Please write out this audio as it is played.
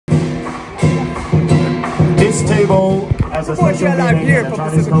Festival as a special live meeting here in the from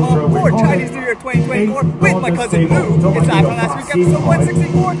Chinese Pacific culture Mall with for Chinese New Year 2024 with my cousin Lou. It's live from last week, episode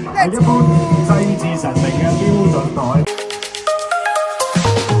 164. Let's go! 祭祀神明嘅標準台。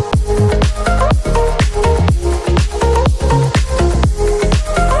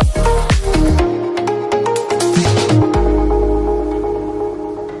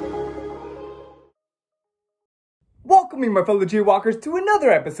Welcoming my fellow JayWalkers to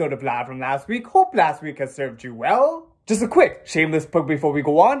another episode of Live from Last Week. Hope last week has served you well. Just a quick shameless plug before we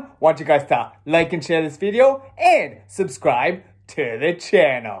go on. Want you guys to like and share this video and subscribe to the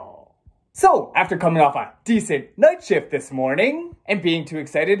channel. So, after coming off a decent night shift this morning and being too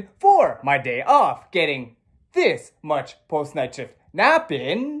excited for my day off, getting this much post-night shift nap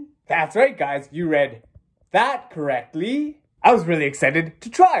in. That's right guys, you read that correctly. I was really excited to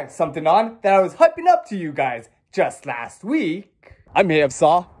try something on that I was hyping up to you guys just last week. I may have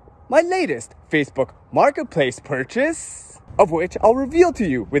saw my latest Facebook Marketplace purchase, of which I'll reveal to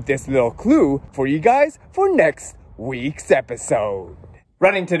you with this little clue for you guys for next week's episode.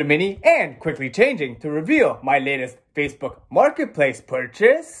 Running to the mini and quickly changing to reveal my latest Facebook Marketplace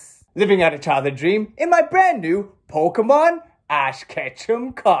purchase. Living out a childhood dream in my brand new Pokemon Ash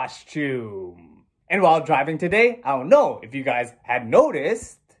Ketchum costume. And while driving today, I don't know if you guys had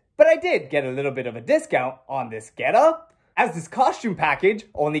noticed, but I did get a little bit of a discount on this getup, as this costume package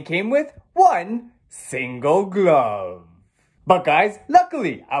only came with one single glove. But guys,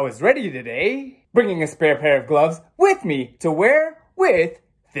 luckily I was ready today, bringing a spare pair of gloves with me to wear with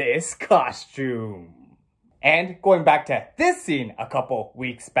this costume. And going back to this scene a couple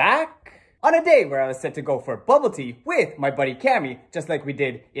weeks back, on a day where I was set to go for bubble tea with my buddy Cammy, just like we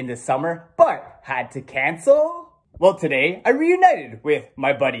did in the summer, but had to cancel. Well, today I reunited with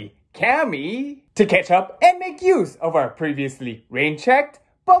my buddy Cammy to catch up and make use of our previously rain-checked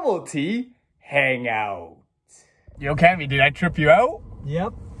bubble tea hangout. Yo, Cammy, did I trip you out?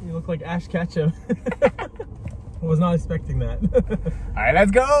 Yep, you look like Ash Ketchum. I was not expecting that. Alright, let's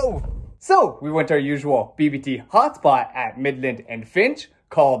go! So, we went to our usual BBT hotspot at Midland and Finch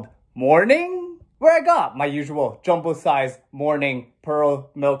called Morning, where I got my usual jumbo-sized morning pearl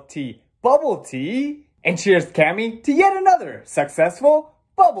milk tea bubble tea. And cheers, Cammy, to yet another successful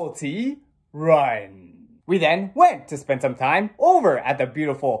bubble tea run. We then went to spend some time over at the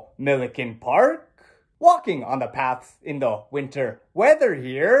beautiful Milliken Park, walking on the paths in the winter weather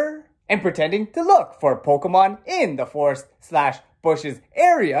here, and pretending to look for Pokemon in the forest/bushes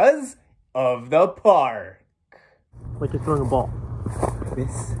areas of the park. Like you're throwing a ball.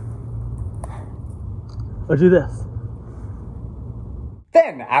 This. Or do this.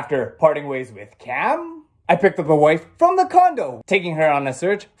 Then, after parting ways with Cam, I picked up a wife from the condo, taking her on a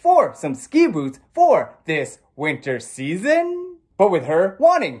search for some ski boots for this winter season. But with her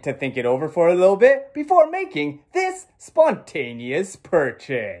wanting to think it over for a little bit before making this spontaneous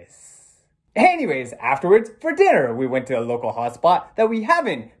purchase. Anyways, afterwards, for dinner, we went to a local hotspot that we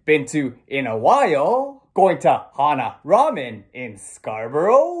haven't been to in a while, going to Hana Ramen in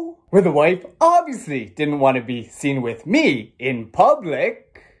Scarborough, where the wife obviously didn't want to be seen with me in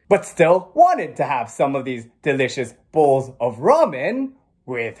public, but still wanted to have some of these delicious bowls of ramen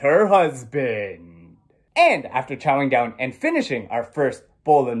with her husband. And after chowing down and finishing our first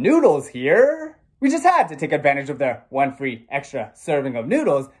bowl of noodles here, we just had to take advantage of their one free extra serving of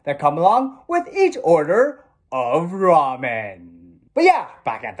noodles that come along with each order of ramen. But yeah,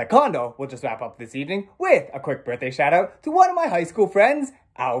 back at the condo, we'll just wrap up this evening with a quick birthday shout out to one of my high school friends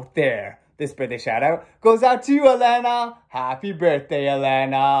out there. This birthday shout out goes out to you, Elena. Happy birthday,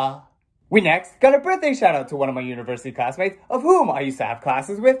 Elena. We next got a birthday shout out to one of my university classmates of whom I used to have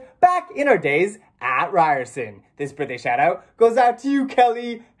classes with back in our days at Ryerson. This birthday shout out goes out to you,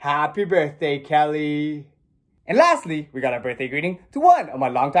 Kelly. Happy birthday, Kelly. And lastly, we got a birthday greeting to one of my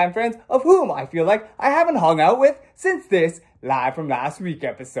longtime friends of whom I feel like I haven't hung out with since this Live from Last Week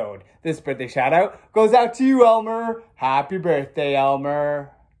episode. This birthday shout out goes out to you, Elmer. Happy birthday,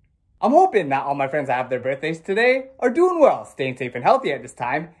 Elmer. I'm hoping that all my friends that have their birthdays today are doing well, staying safe and healthy at this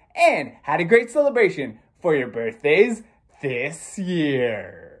time, and had a great celebration for your birthdays this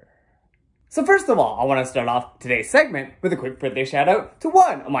year. So first of all, I want to start off today's segment with a quick birthday shout out to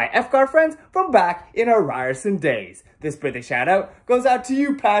one of my FCAR friends from back in our Ryerson days. This birthday shout out goes out to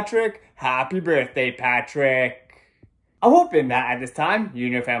you, Patrick. Happy birthday, Patrick. I'm hoping that at this time, you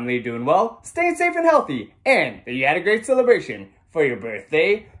and your family are doing well, staying safe and healthy, and that you had a great celebration for your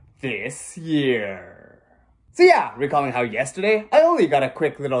birthday this year. So yeah, recalling how yesterday I only got a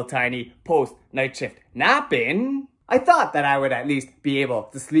quick little tiny post-night shift nap in, I thought that I would at least be able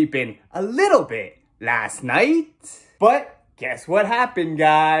to sleep in a little bit last night. But guess what happened,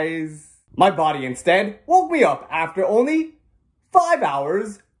 guys? My body instead woke me up after only 5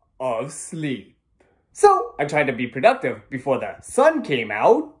 hours of sleep. So I tried to be productive before the sun came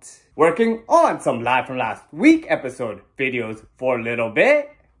out, working on some Live From Last week episode videos for a little bit,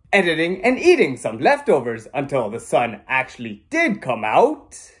 editing and eating some leftovers until the sun actually did come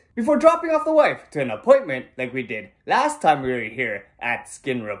out, before dropping off the wife to an appointment like we did last time we were here at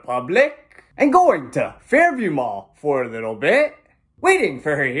Skin Republic, and going to Fairview Mall for a little bit, waiting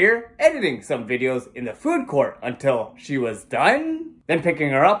for her here, editing some videos in the food court until she was done, then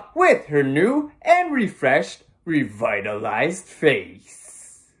picking her up with her new and refreshed, revitalized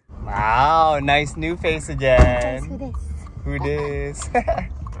face. Wow, nice new face again. Who dis?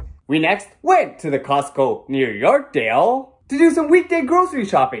 We next went to the Costco near Yorkdale to do some weekday grocery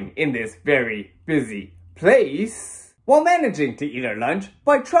shopping in this very busy place, while managing to eat our lunch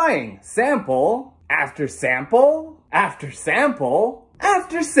by trying sample after sample after sample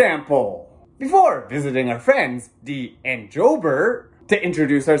after sample, before visiting our friends Dee and Jobert to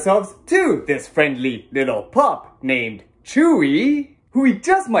introduce ourselves to this friendly little pup named Chewy, who we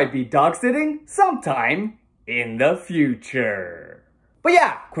just might be dog sitting sometime in the future. But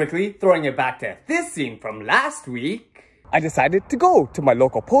yeah, quickly throwing it back to this scene from last week, I decided to go to my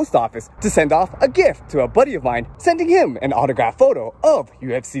local post office to send off a gift to a buddy of mine, sending him an autographed photo of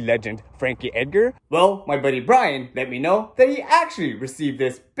UFC legend Frankie Edgar. Well, my buddy Brian let me know that he actually received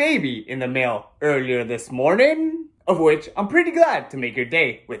this baby in the mail earlier this morning, of which I'm pretty glad to make your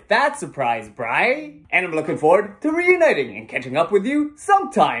day with that surprise, Bri. And I'm looking forward to reuniting and catching up with you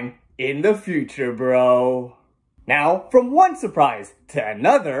sometime in the future, bro. Now, from one surprise to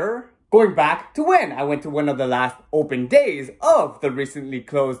another, going back to when I went to one of the last open days of the recently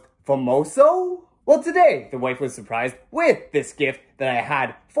closed Famoso. Well, today, the wife was surprised with this gift that I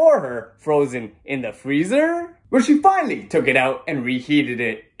had for her frozen in the freezer, where she finally took it out and reheated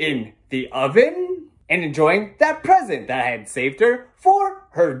it in the oven, and enjoying that present that I had saved her for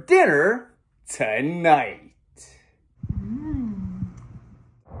her dinner tonight.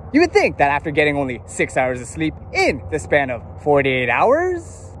 You would think that after getting only 6 hours of sleep in the span of 48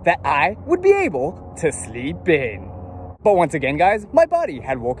 hours, that I would be able to sleep in. But once again, guys, my body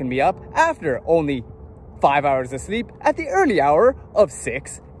had woken me up after only 5 hours of sleep at the early hour of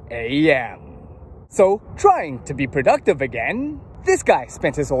 6 a.m. So, trying to be productive again, this guy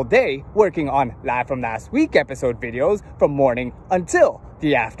spent his whole day working on Live From Last week episode videos from morning until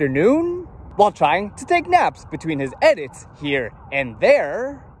the afternoon, while trying to take naps between his edits here and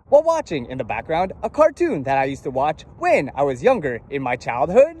there, while watching in the background a cartoon that I used to watch when I was younger in my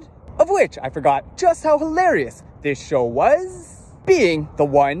childhood, of which I forgot just how hilarious this show was, being the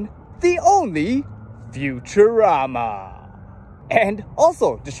one, the only, Futurama. And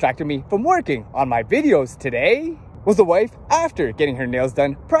also distracted me from working on my videos today was the wife, after getting her nails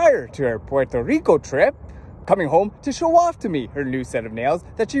done prior to her Puerto Rico trip, coming home to show off to me her new set of nails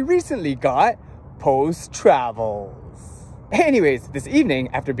that she recently got post-travels. Anyways, this evening,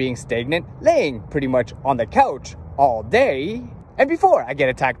 after being stagnant, laying pretty much on the couch all day, and before I get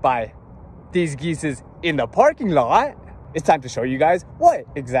attacked by these geeses in the parking lot, it's time to show you guys what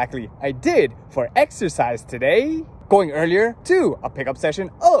exactly I did for exercise today, going earlier to a pickup session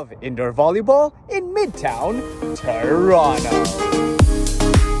of indoor volleyball in Midtown, Toronto.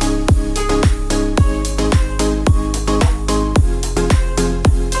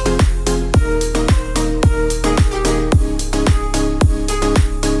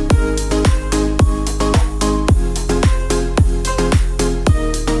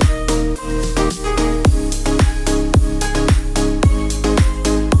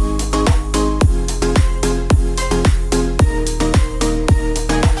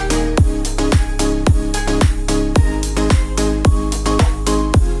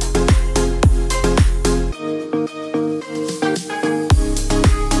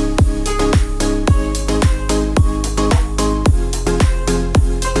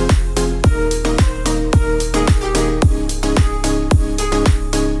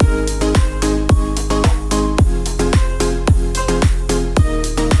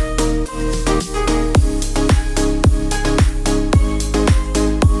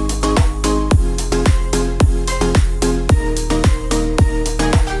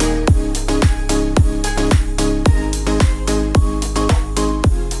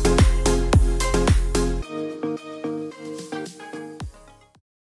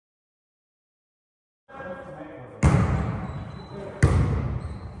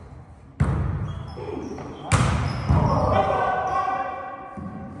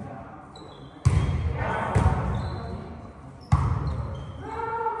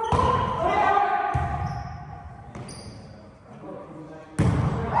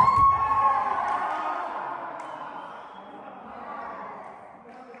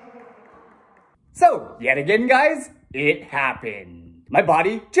 yet again, guys, it happened. My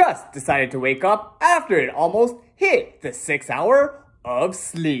body just decided to wake up after it almost hit the 6 hour of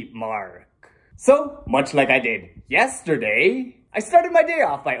sleep mark. So, much like I did yesterday, I started my day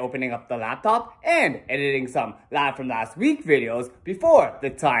off by opening up the laptop and editing some Live From Last week videos before the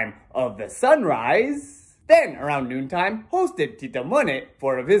time of the sunrise. Then, around noontime, hosted Tita Monie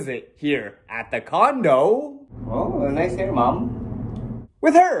for a visit here at the condo. Oh, nice hair, Mom.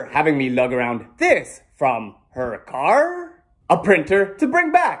 With her having me lug around this from her car, a printer to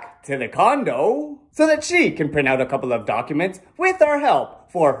bring back to the condo, so that she can print out a couple of documents with our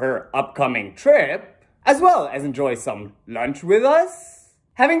help for her upcoming trip, as well as enjoy some lunch with us.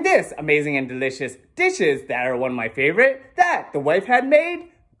 Having this amazing and delicious dishes that are one of my favorite that the wife had made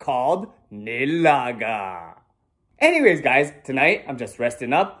called nilaga. Anyways, guys, tonight I'm just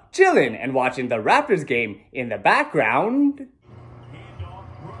resting up, chilling, and watching the Raptors game in the background.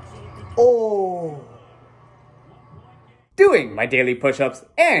 Oh. Doing my daily push-ups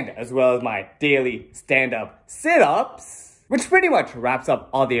and as well as my daily stand-up sit-ups, which pretty much wraps up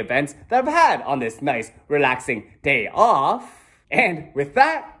all the events that I've had on this nice, relaxing day off. And with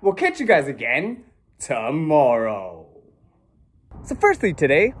that, we'll catch you guys again tomorrow. So firstly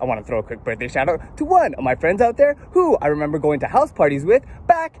today, I want to throw a quick birthday shout out to one of my friends out there who I remember going to house parties with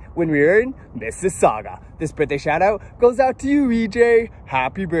back when we were in Mississauga. This birthday shout out goes out to you, EJ.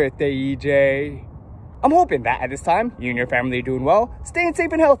 Happy birthday, EJ. I'm hoping that at this time, you and your family are doing well, staying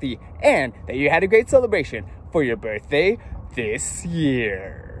safe and healthy, and that you had a great celebration for your birthday this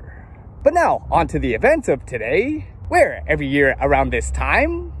year. But now, on to the events of today, where every year around this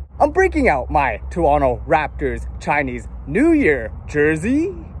time, I'm breaking out my Toronto Raptors Chinese New Year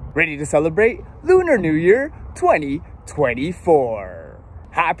jersey, ready to celebrate Lunar New Year 2024.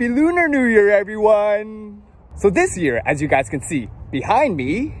 Happy Lunar New Year, everyone! So this year, as you guys can see behind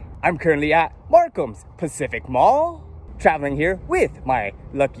me, I'm currently at Markham's Pacific Mall, traveling here with my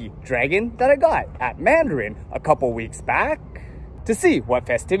lucky dragon that I got at Mandarin a couple weeks back to see what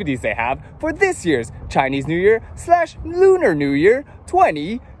festivities they have for this year's Chinese New Year / Lunar New Year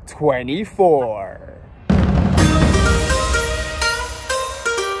 2024.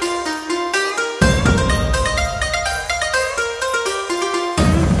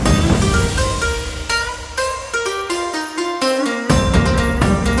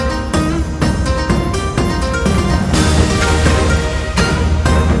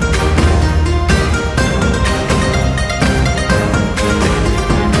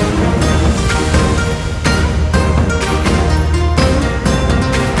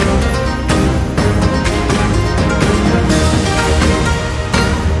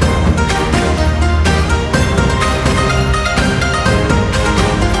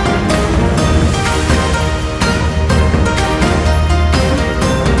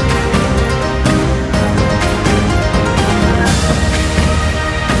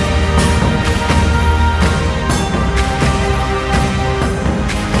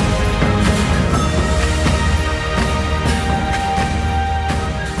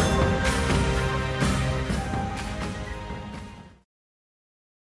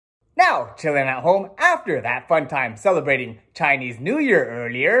 Now, chilling at home after that fun time celebrating Chinese New Year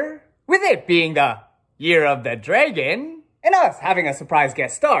earlier, with it being the Year of the Dragon, and us having a surprise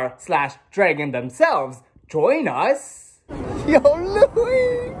guest star / dragon themselves join us. Yo,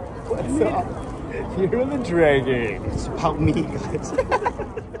 Louie! What's up? Year of the Dragon. It's about me, guys.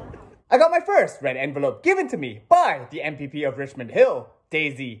 I got my first red envelope given to me by the MPP of Richmond Hill,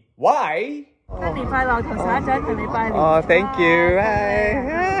 Daisy Y. Oh, thank you. Hi.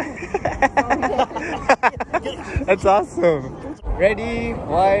 That's awesome. Ready?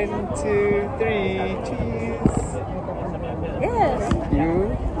 1, 2, 3. Cheese. Yes.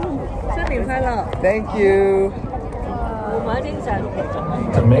 You. 新年快乐 Thank you. 我们精神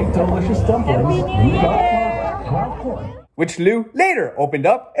To make delicious dumplings, you got popcorn. Which Lou later opened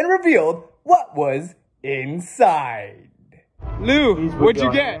up and revealed what was inside. Lou, Please put what'd you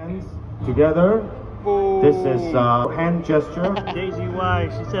your get? hands together. Oh. This is a hand gesture Daisy Y,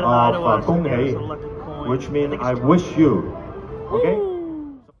 she said hi to of us. 恭喜, which means I wish you. Okay?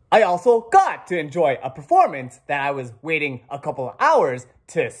 I also got to enjoy a performance that I was waiting a couple of hours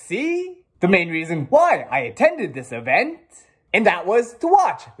to see. The main reason why I attended this event, and that was to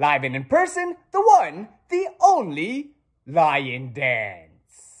watch live and in person the one, the only Lion Dance.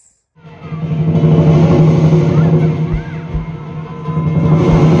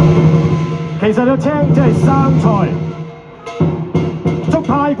 其實個青即係生菜，祝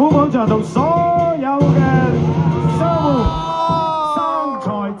太古廣場同所有嘅商戶生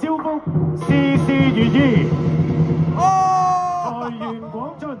財招福，事事如意，財源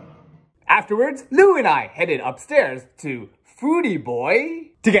廣進。afterwards, Lou and I headed upstairs to Foodie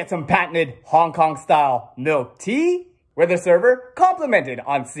Boy to get some patented Hong Kong style milk tea, where the server complimented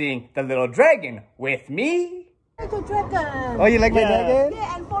on seeing the little dragon with me. Little dragon. Oh, you like my dragon?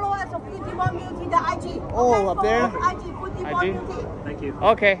 Yeah, and follow us on Foodie Boy Beauty, the IG. Oh, okay, up there? IG, Foodie Boy Beauty. Thank you.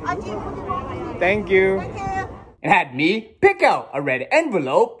 Okay. IG, Foodie Boy Beauty. Thank you. Thank you. And had me pick out a red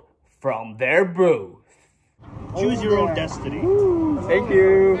envelope from their booth. Choose your own destiny. Thank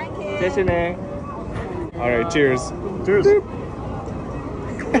you. Thank you. All right, cheers. Cheers.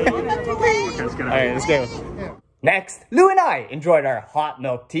 Alright, let's go. Next, Lou and I enjoyed our hot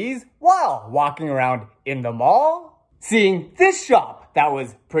milk teas while walking around in the mall, seeing this shop that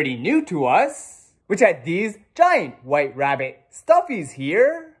was pretty new to us, which had these giant white rabbit stuffies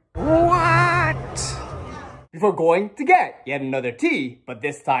here. What? Before going to get yet another tea, but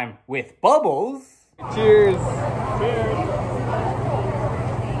this time with bubbles. Cheers. Cheers.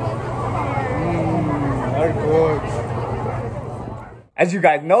 As you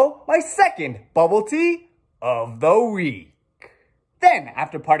guys know, my second bubble tea of the week. Then,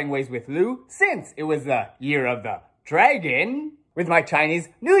 after parting ways with Lou, since it was the year of the dragon, with my Chinese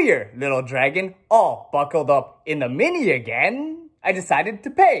New Year little dragon all buckled up in the mini again, I decided to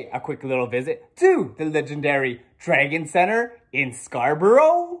pay a quick little visit to the legendary Dragon Center in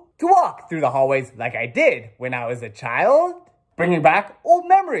Scarborough to walk through the hallways like I did when I was a child, bringing back old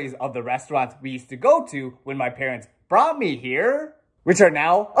memories of the restaurants we used to go to when my parents brought me here, which are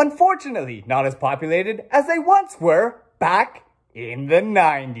now, unfortunately, not as populated as they once were back in the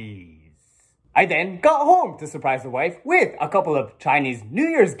 90s. I then got home to surprise the wife with a couple of Chinese New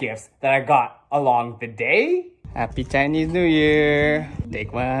Year's gifts that I got along the day. Happy Chinese New Year!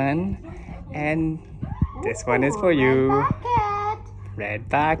 Take one. And this one is for you. Red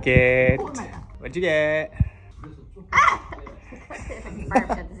packet. What'd you get?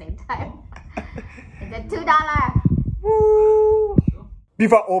 Burped at the same time. It's a $2. Woo!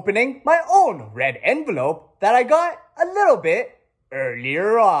 Before opening my own red envelope that I got a little bit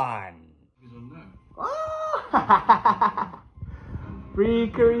earlier on. Free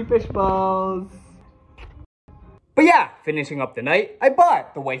curry fish balls. But yeah, finishing up the night, I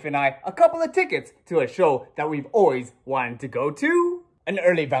bought the wife and I a couple of tickets to a show that we've always wanted to go to. An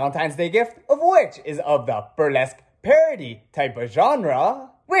early Valentine's Day gift, of which is of the burlesque parody type of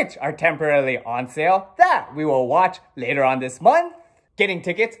genre, which are temporarily on sale that we will watch later on this month. Getting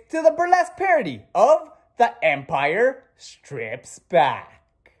tickets to the burlesque parody of The Empire Strips Back.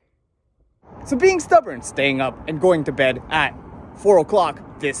 So being stubborn, staying up and going to bed at 4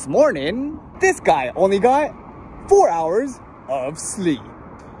 o'clock this morning, this guy only got 4 hours of sleep.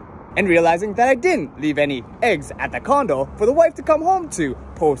 And realizing that I didn't leave any eggs at the condo for the wife to come home to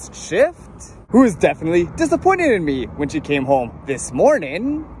post-shift, who was definitely disappointed in me when she came home this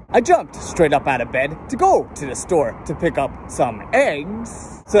morning, I jumped straight up out of bed to go to the store to pick up some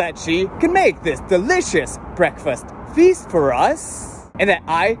eggs so that she can make this delicious breakfast feast for us and that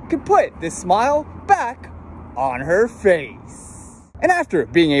I could put this smile back on her face. And after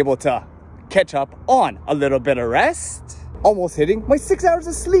being able to catch up on a little bit of rest, almost hitting my 6 hours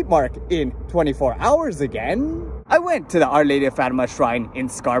of sleep mark in 24 hours again, I went to the Our Lady of Fatima Shrine in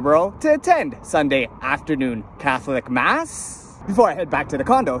Scarborough to attend Sunday afternoon Catholic Mass before I head back to the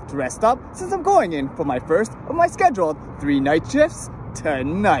condo to rest up, since I'm going in for my first of my scheduled 3 night shifts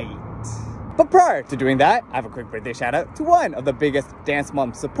tonight. But prior to doing that, I have a quick birthday shout out to one of the biggest Dance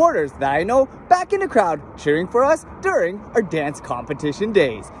Mom supporters that I know back in the crowd cheering for us during our dance competition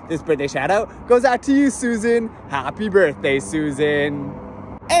days. This birthday shout out goes out to you, Susan. Happy birthday, Susan.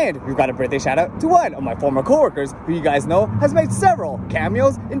 And we've got a birthday shout out to one of my former coworkers who you guys know has made several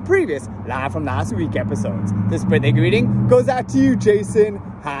cameos in previous Live From Last Week episodes. This birthday greeting goes out to you, Jason.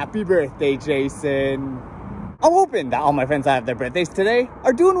 Happy birthday, Jason. I'm hoping that all my friends that have their birthdays today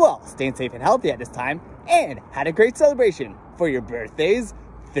are doing well, staying safe and healthy at this time, and had a great celebration for your birthdays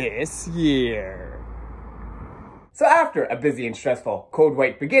this year. So after a busy and stressful code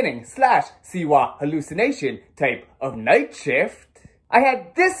white beginning / Siwa hallucination type of night shift, I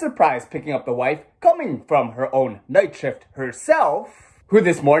had this surprise picking up the wife coming from her own night shift herself, who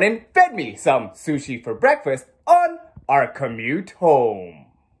this morning fed me some sushi for breakfast on our commute home.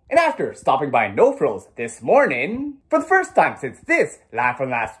 And after stopping by No Frills this morning, for the first time since this Live From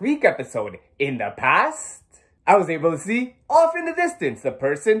Last Week episode in the past, I was able to see off in the distance the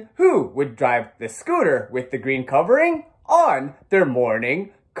person who would drive the scooter with the green covering on their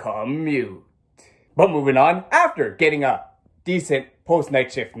morning commute. But moving on, after getting a decent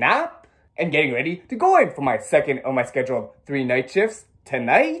post-night shift nap and getting ready to go in for my second of my scheduled 3 night shifts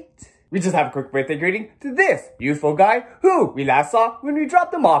tonight, We just have a quick birthday greeting to this youthful guy who we last saw when we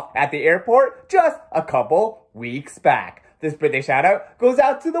dropped him off at the airport just a couple weeks back. This birthday shout out goes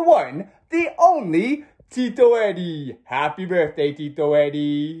out to the one, the only Tito Eddie. Happy birthday, Tito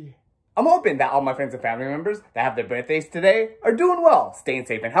Eddie. I'm hoping that all my friends and family members that have their birthdays today are doing well, staying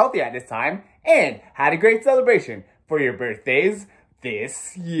safe and healthy at this time, and had a great celebration for your birthdays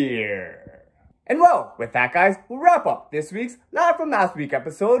this year. And well, with that guys, we'll wrap up this week's Live From Last Week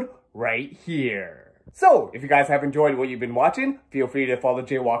episode right here. So, if you guys have enjoyed what you've been watching, feel free to follow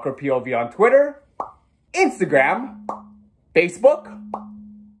JayWalkerPOV on Twitter, Instagram, Facebook,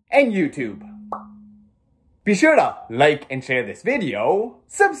 and YouTube. Be sure to like and share this video,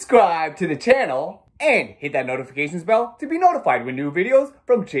 subscribe to the channel, and hit that notifications bell to be notified when new videos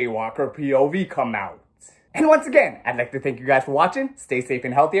from JayWalkerPOV come out. And once again, I'd like to thank you guys for watching, stay safe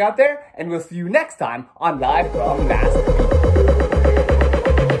and healthy out there, and we'll see you next time on Live From Last.